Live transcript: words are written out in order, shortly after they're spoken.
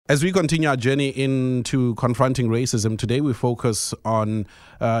As we continue our journey into confronting racism, today we focus on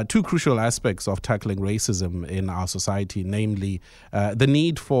two crucial aspects of tackling racism in our society, namely the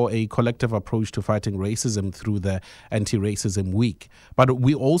need for a collective approach to fighting racism through the Anti-Racism Week. But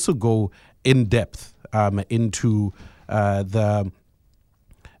we also go in depth into what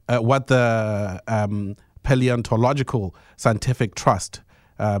the Paleontological Scientific Trust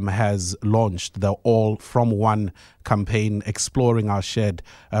has launched, the All From One campaign, exploring our shared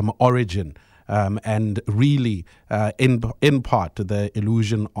origin and really, in part, the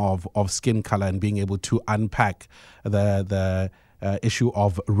illusion of skin color and being able to unpack the issue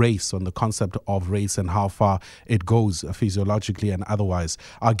of race, on the concept of race and how far it goes physiologically and otherwise.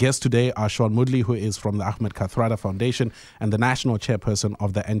 Our guests today are Shaun Moodley, who is from the Ahmed Kathrada Foundation and the National Chairperson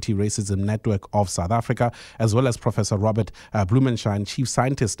of the Anti-Racism Network of South Africa, as well as Professor Robert Blumenshine, Chief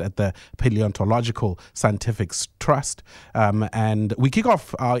Scientist at the Paleontological Scientific Trust. And we kick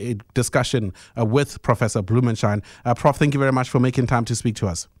off our discussion with Professor Blumenshine. Prof, thank you very much for making time to speak to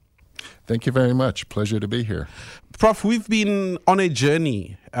us. Thank you very much. Pleasure to be here. Prof, we've been on a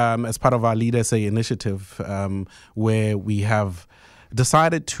journey as part of our Lead SA initiative where we have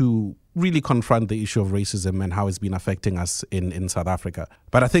decided to really confront the issue of racism and how it's been affecting us in South Africa.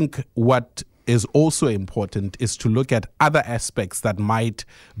 But I think what is also important is to look at other aspects that might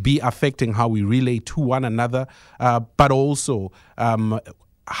be affecting how we relate to one another, but also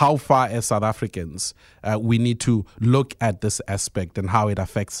how far as South Africans we need to look at this aspect and how it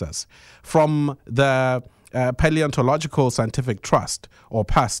affects us. From the Paleontological Scientific Trust, or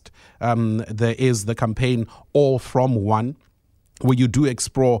PAST, there is the campaign All From One, where you do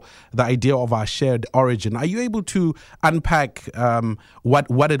explore the idea of our shared origin. Are you able to unpack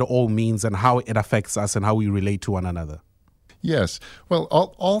what it all means and how it affects us and how we relate to one another? Yes. Well,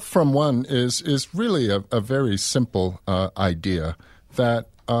 all from one is really a very simple idea that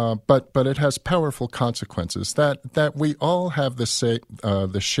but it has powerful consequences. That we all have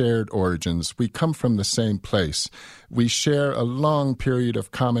the shared origins. We come from the same place. We share a long period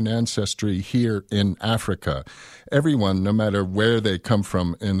of common ancestry here in Africa. Everyone, no matter where they come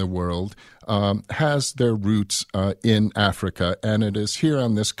from in the world, has their roots in Africa, and it is here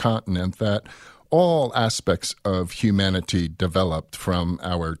on this continent that all aspects of humanity developed, from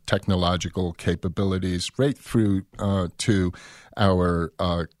our technological capabilities right through to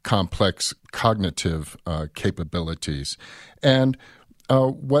our complex cognitive capabilities. And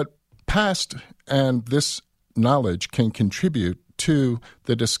what past and this knowledge can contribute to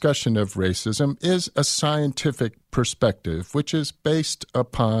the discussion of racism is a scientific perspective, which is based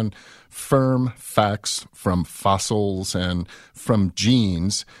upon firm facts from fossils and from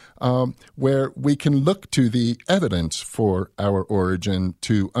genes, where we can look to the evidence for our origin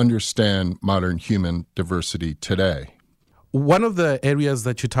to understand modern human diversity today. One of the areas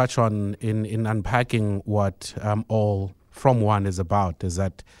that you touch on in unpacking what All From One is about is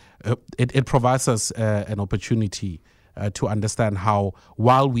that it provides us an opportunity to understand how,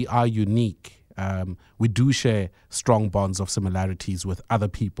 while we are unique, we do share strong bonds of similarities with other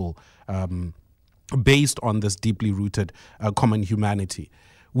people based on this deeply rooted common humanity.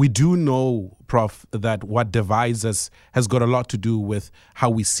 We do know, Prof, that what divides us has got a lot to do with how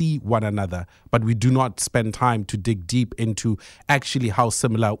we see one another, but we do not spend time to dig deep into actually how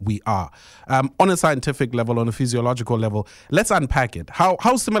similar we are. On a scientific level, on a physiological level, let's unpack it.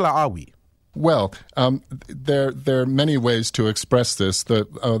 How similar are we? Well, there are many ways to express this.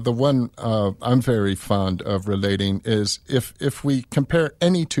 The one I'm very fond of relating is if we compare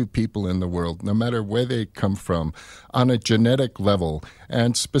any two people in the world, no matter where they come from, on a genetic level,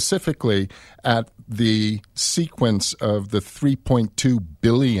 and specifically at the sequence of the 3.2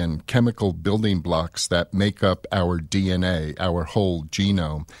 billion chemical building blocks that make up our DNA, our whole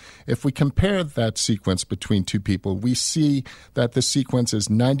genome. If we compare that sequence between two people, we see that the sequence is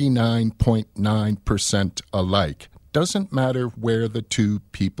 99.9% alike. Doesn't matter where the two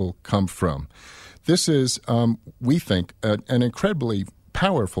people come from. This is, we think, an incredibly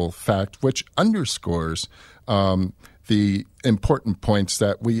powerful fact which underscores the important points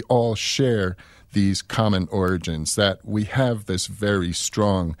that we all share these common origins, that we have this very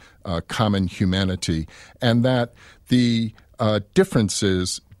strong common humanity, and that the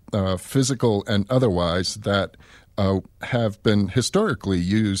differences, physical and otherwise, that have been historically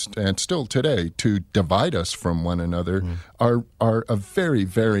used and still today to divide us from one another are a very,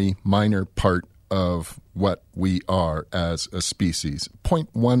 very minor part of what we are as a species.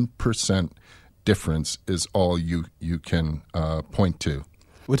 0.1% difference is all you can point to.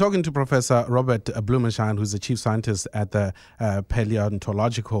 We're talking to Professor Robert Blumenshine, who's the Chief Scientist at the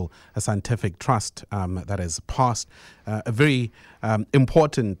Paleontological Scientific Trust that has passed. A very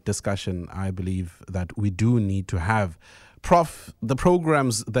important discussion, I believe, that we do need to have. Prof, the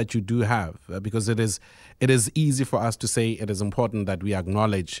programs that you do have, because it is easy for us to say it is important that we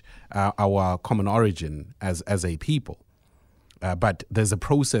acknowledge our common origin as a people. But there's a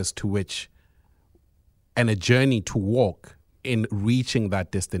process to which and a journey to walk in reaching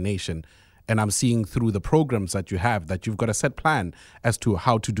that destination. And I'm seeing through the programs that you have that you've got a set plan as to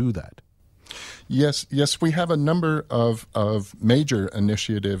how to do that. Yes, we have a number of major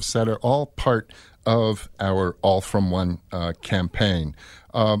initiatives that are all part of our All From One campaign.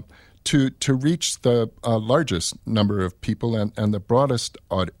 To reach the largest number of people and the broadest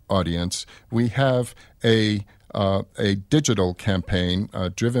audience, we have a digital campaign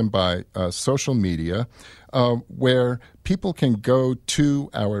driven by social media where people can go to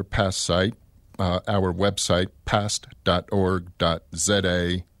our PAST site, our website,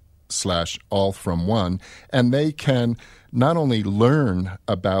 past.org.za/allfromone, and they can not only learn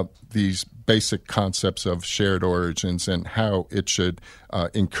about these basic concepts of shared origins and how it should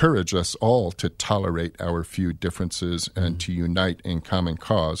encourage us all to tolerate our few differences and to unite in common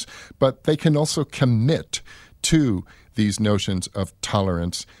cause, but they can also commit to these notions of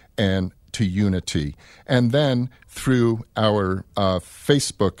tolerance and to unity. And then through our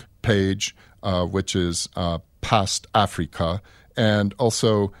Facebook page, which is Past Africa, and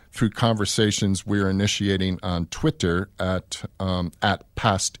also through conversations we're initiating on Twitter at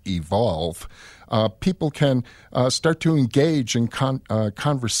Past Evolve, people can start to engage in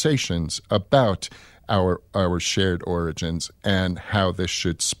conversations about our shared origins and how this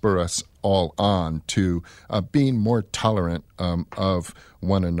should spur us all on to being more tolerant of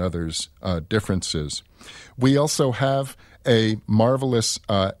one another's differences. We also have a marvelous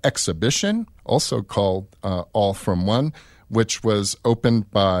exhibition, also called All From One, which was opened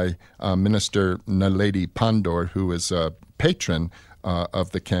by Minister Naledi Pandor, who is a patron of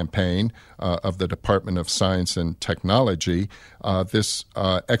the campaign of the Department of Science and Technology. This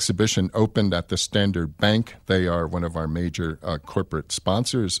exhibition opened at the Standard Bank. They are one of our major corporate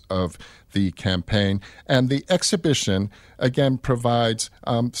sponsors of the campaign. And the exhibition, again, provides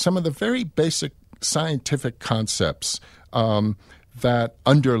some of the very basic scientific concepts that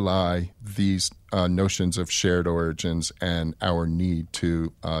underlie these notions of shared origins and our need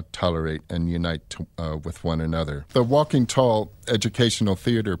to tolerate and unite with one another. The Walking Tall Educational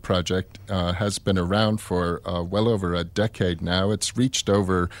Theater Project has been around for well over a decade now. It's reached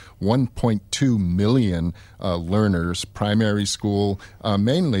over 1.2 million learners, primary school,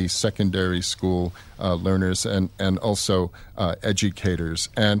 mainly secondary school learners, and also educators.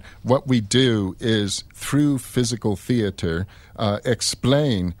 And what we do is, through physical theater,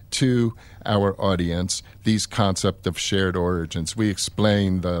 explain to our audience these concepts of shared origins. We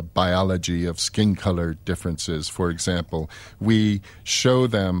explain the biology of skin color differences, for example. We show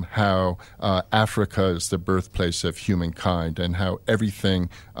them how Africa is the birthplace of humankind and how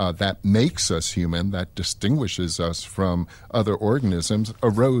everything that makes us human, that distinguishes us from other organisms,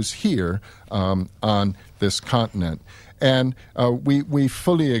 arose here on this continent. And we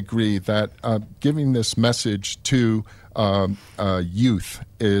fully agree that giving this message to youth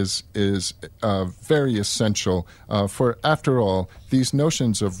is very essential. For, after all, these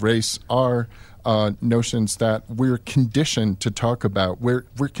notions of race are notions that we're conditioned to talk about. We're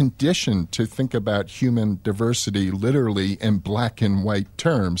conditioned to think about human diversity literally in black and white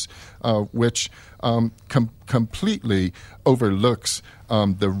terms, which completely overlooks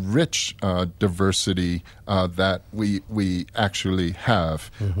the rich diversity that we actually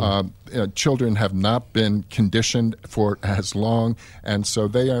have. Mm-hmm. Children have not been conditioned for as long, and so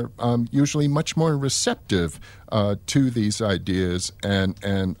they are usually much more receptive to these ideas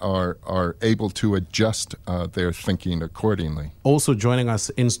and are able to adjust their thinking accordingly. Also joining us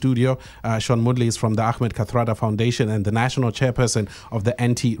in studio, Shaun Moodley is from the Ahmed Kathrada Foundation and the national chairperson of the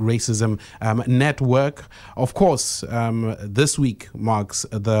Anti-Racism Network. Of course, this week marks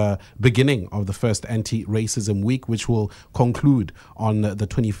the beginning of the first Anti-Racism Week, which will conclude on the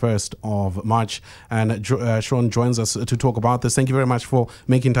 21st of March. And Shaun joins us to talk about this. Thank you very much for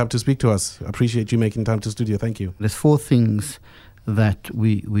making time to speak to us. Appreciate you making time to studio. Thank you. There's 4 things that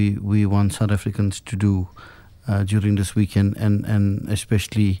we want South Africans to do during this weekend and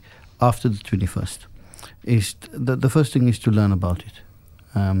especially after the 21st. Is the first thing is to learn about it.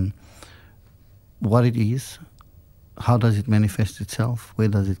 What it is, how does it manifest itself, where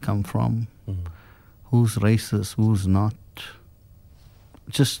does it come from, who's racist, who's not.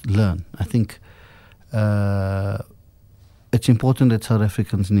 Just learn. I think it's important that South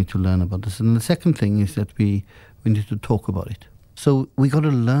Africans need to learn about this. And the second thing is that we need to talk about it. So we got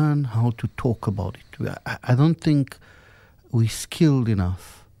to learn how to talk about it. I don't think we're skilled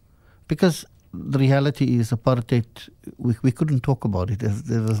enough, because the reality is apartheid. We couldn't talk about it.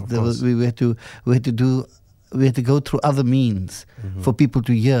 We had to go through other means for people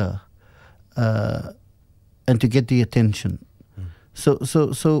to hear and to get the attention.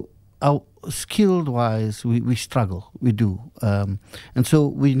 So our skilled wise, we struggle. We do, and so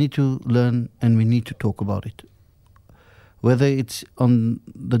we need to learn and we need to talk about it. Whether it's on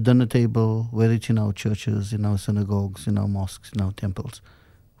the dinner table, whether it's in our churches, in our synagogues, in our mosques, in our temples,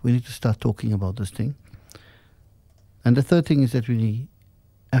 we need to start talking about this thing. And the third thing is that we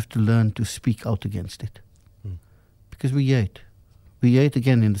have to learn to speak out against it. Because we hear it. We hear it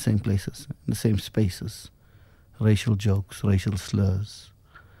again in the same places, in the same spaces. Racial jokes, racial slurs.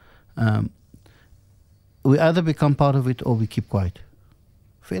 We either become part of it or we keep quiet.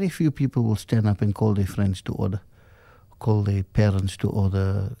 Very few people will stand up and call their friends to order, call their parents to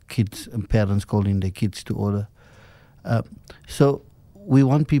order, kids and parents calling their kids to order. So we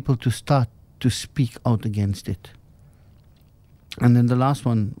want people to start to speak out against it. And then the last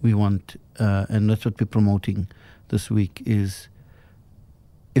one we want, and that's what we're promoting this week, is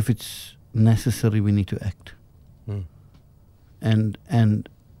if it's necessary, we need to act. And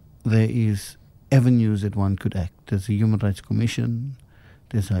there is avenues that one could act. There's a Human Rights Commission,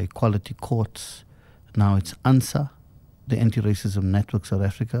 there's our Equality Courts, now it's ANSA, the Anti-Racism Network South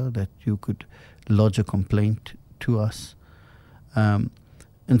Africa, that you could lodge a complaint to us. And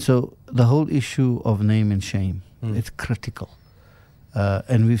so the whole issue of name and shame, it's critical.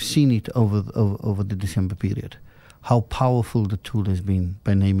 And we've seen it over the December period, how powerful the tool has been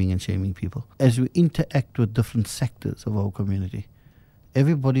by naming and shaming people. As we interact with different sectors of our community,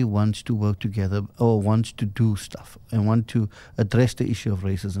 everybody wants to work together or wants to do stuff and want to address the issue of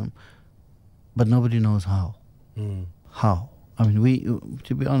racism, but nobody knows how. How? I mean,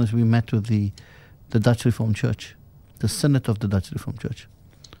 to be honest, we met with the Dutch Reformed Church, the Synod of the Dutch Reformed Church.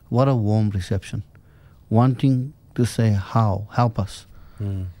 What a warm reception. Wanting to say how, help us.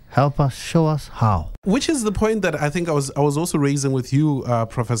 Help us, show us how. Which is the point that I think I was also raising with you,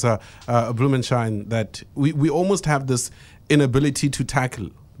 Professor Blumenshine, that we almost have this inability to tackle.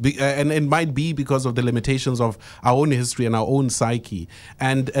 And it might be because of the limitations of our own history and our own psyche.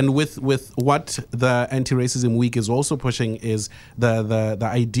 And with what the Anti-Racism Week is also pushing is the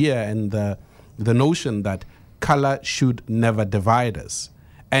idea and the notion that color should never divide us.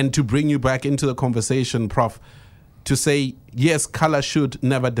 And to bring you back into the conversation, Prof, to say, yes, color should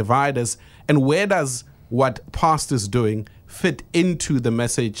never divide us. And where does what PAST is doing fit into the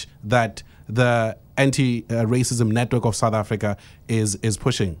message that the Anti-Racism Network of South Africa is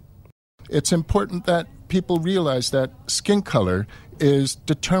pushing? It's important that people realize that skin color is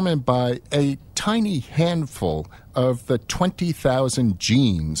determined by a tiny handful of the 20,000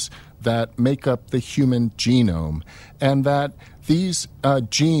 genes that make up the human genome, and that these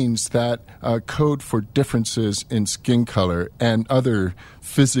genes that code for differences in skin color and other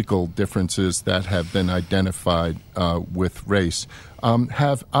physical differences that have been identified with race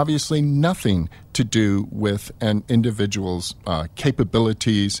have obviously nothing to do with an individual's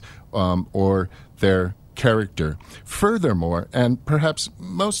capabilities or their character. Furthermore, and perhaps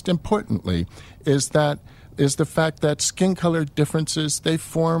most importantly, is the fact that skin color differences, they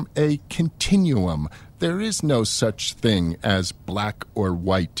form a continuum. There is no such thing as black or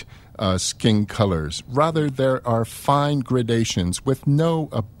white skin colors. Rather, there are fine gradations with no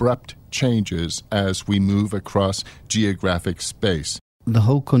abrupt changes as we move across geographic space. The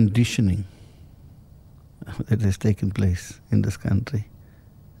whole conditioning that has taken place in this country,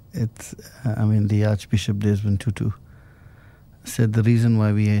 the Archbishop Desmond Tutu said the reason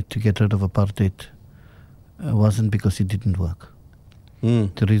why we had to get rid of apartheid wasn't because it didn't work.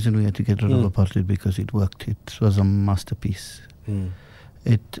 The reason we had to get rid of apartheid because it worked. It was a masterpiece.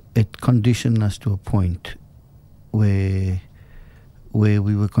 It conditioned us to a point where we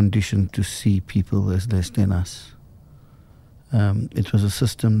were conditioned to see people as less than us. It was a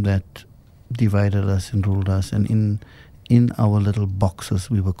system that divided us and ruled us, and in our little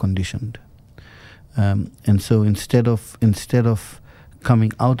boxes we were conditioned. And so instead of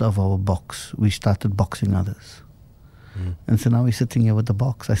coming out of our box, we started boxing others. And so now we're sitting here with the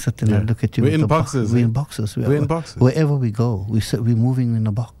box. I sit and I look at you. We're in boxes. We're in boxes. We're in boxes. Wherever we go, we're moving in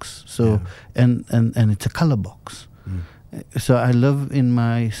a box. So and it's a color box. So I live in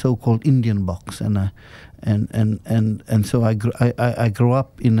my so-called Indian box, and so I grew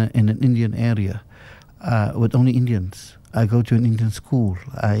up in an Indian area with only Indians. I go to an Indian school.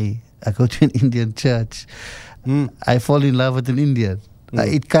 I go to an Indian church. I fall in love with an Indian. I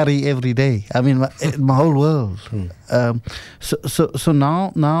eat curry every day. I mean, my whole world. So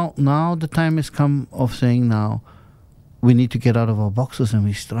now the time has come of saying now we need to get out of our boxes, and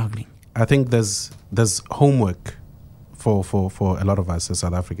we're struggling. I think there's homework for a lot of us as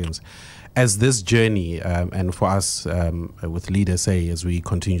South Africans. As this journey, and for us with Lead SA, as we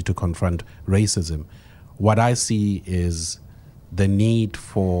continue to confront racism, what I see is the need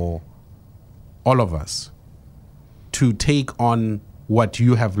for all of us to take on what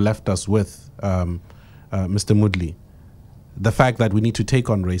you have left us with, Mr. Moodley. The fact that we need to take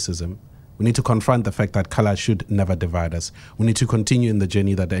on racism. We need to confront the fact that color should never divide us. We need to continue in the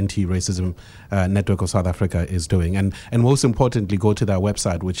journey that the Anti-Racism Network of South Africa is doing. And most importantly, go to their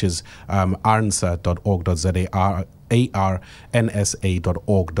website, which is arnsa.org.za,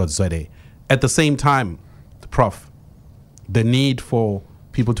 arnsa.org.za. At the same time, Prof, the need for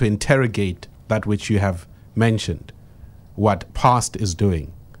people to interrogate that which you have mentioned, what PAST is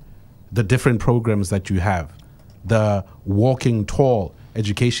doing, the different programs that you have, the Walking Tall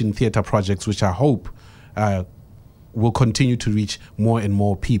education theatre projects, which I hope will continue to reach more and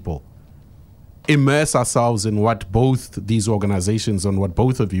more people. Immerse ourselves in what both these organizations and what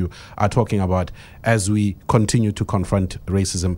both of you are talking about as we continue to confront racism